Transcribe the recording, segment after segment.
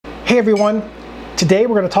Hey everyone, today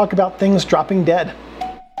we're going to talk about things dropping dead.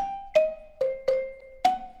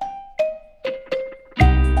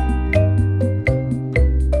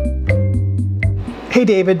 Hey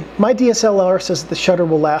David, my DSLR says that the shutter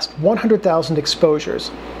will last 100,000 exposures.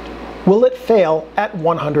 Will it fail at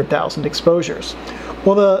 100,000 exposures?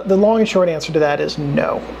 Well, the long and short answer to that is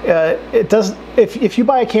no. It does. If you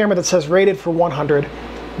buy a camera that says rated for 100,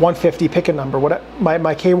 150, pick a number.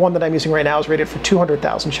 My K1 that I'm using right now is rated for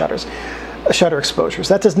 200,000 shutter exposures.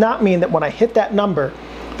 That does not mean that when I hit that number,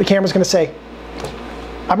 the camera's going to say,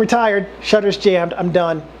 I'm retired, shutter's jammed, I'm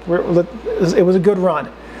done, it was a good run.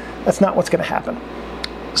 That's not what's going to happen.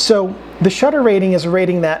 So the shutter rating is a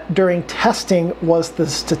rating that during testing was the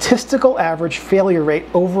statistical average failure rate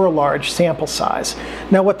over a large sample size.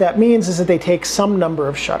 Now what that means is that they take some number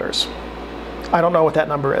of shutters. I don't know what that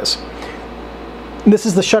number is. This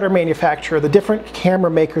is the shutter manufacturer. The different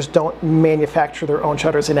camera makers don't manufacture their own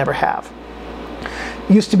shutters, they never have.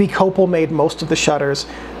 It used to be Copal made most of the shutters.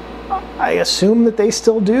 I assume that they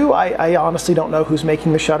still do. I honestly don't know who's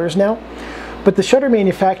making the shutters now. But the shutter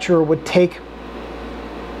manufacturer would take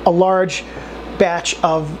a large batch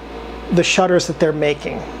of the shutters that they're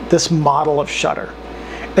making, this model of shutter,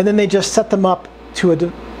 and then they just set them up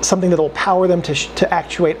to something that will power them to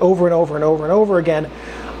actuate over and over and over and over again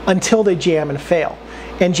until they jam and fail.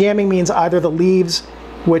 And jamming means either the leaves,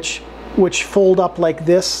 which fold up like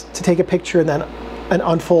this to take a picture and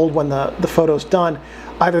unfold when the photo's done,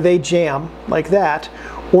 either they jam like that,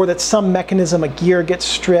 or that some mechanism, a gear gets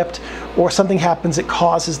stripped, or something happens that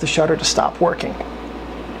causes the shutter to stop working.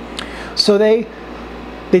 So they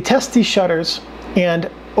test these shutters, and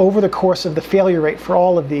over the course of the failure rate for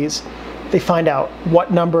all of these, they find out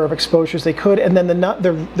what number of exposures they could, and then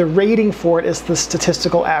the rating for it is the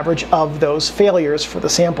statistical average of those failures for the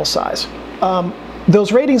sample size.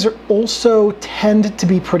 Those ratings are also tend to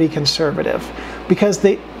be pretty conservative, because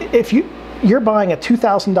if you're buying a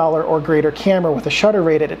 $2,000 or greater camera with a shutter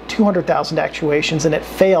rated at 200,000 actuations and it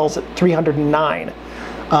fails at 309,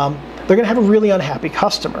 they're going to have a really unhappy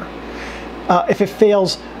customer. If it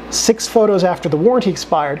fails 6 photos after the warranty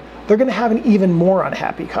expired, they're going to have an even more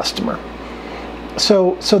unhappy customer.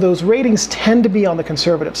 So those ratings tend to be on the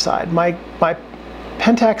conservative side. My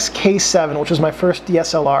Pentax K7, which was my first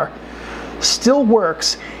DSLR, still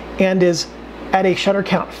works and is at a shutter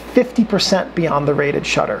count 50% beyond the rated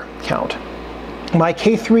shutter count. My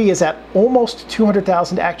K3 is at almost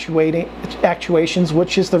 200,000 actuations,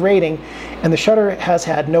 which is the rating, and the shutter has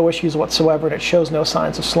had no issues whatsoever, and it shows no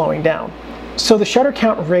signs of slowing down. So the shutter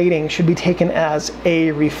count rating should be taken as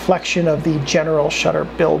a reflection of the general shutter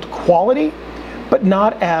build quality, but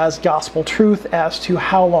not as gospel truth as to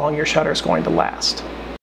how long your shutter is going to last.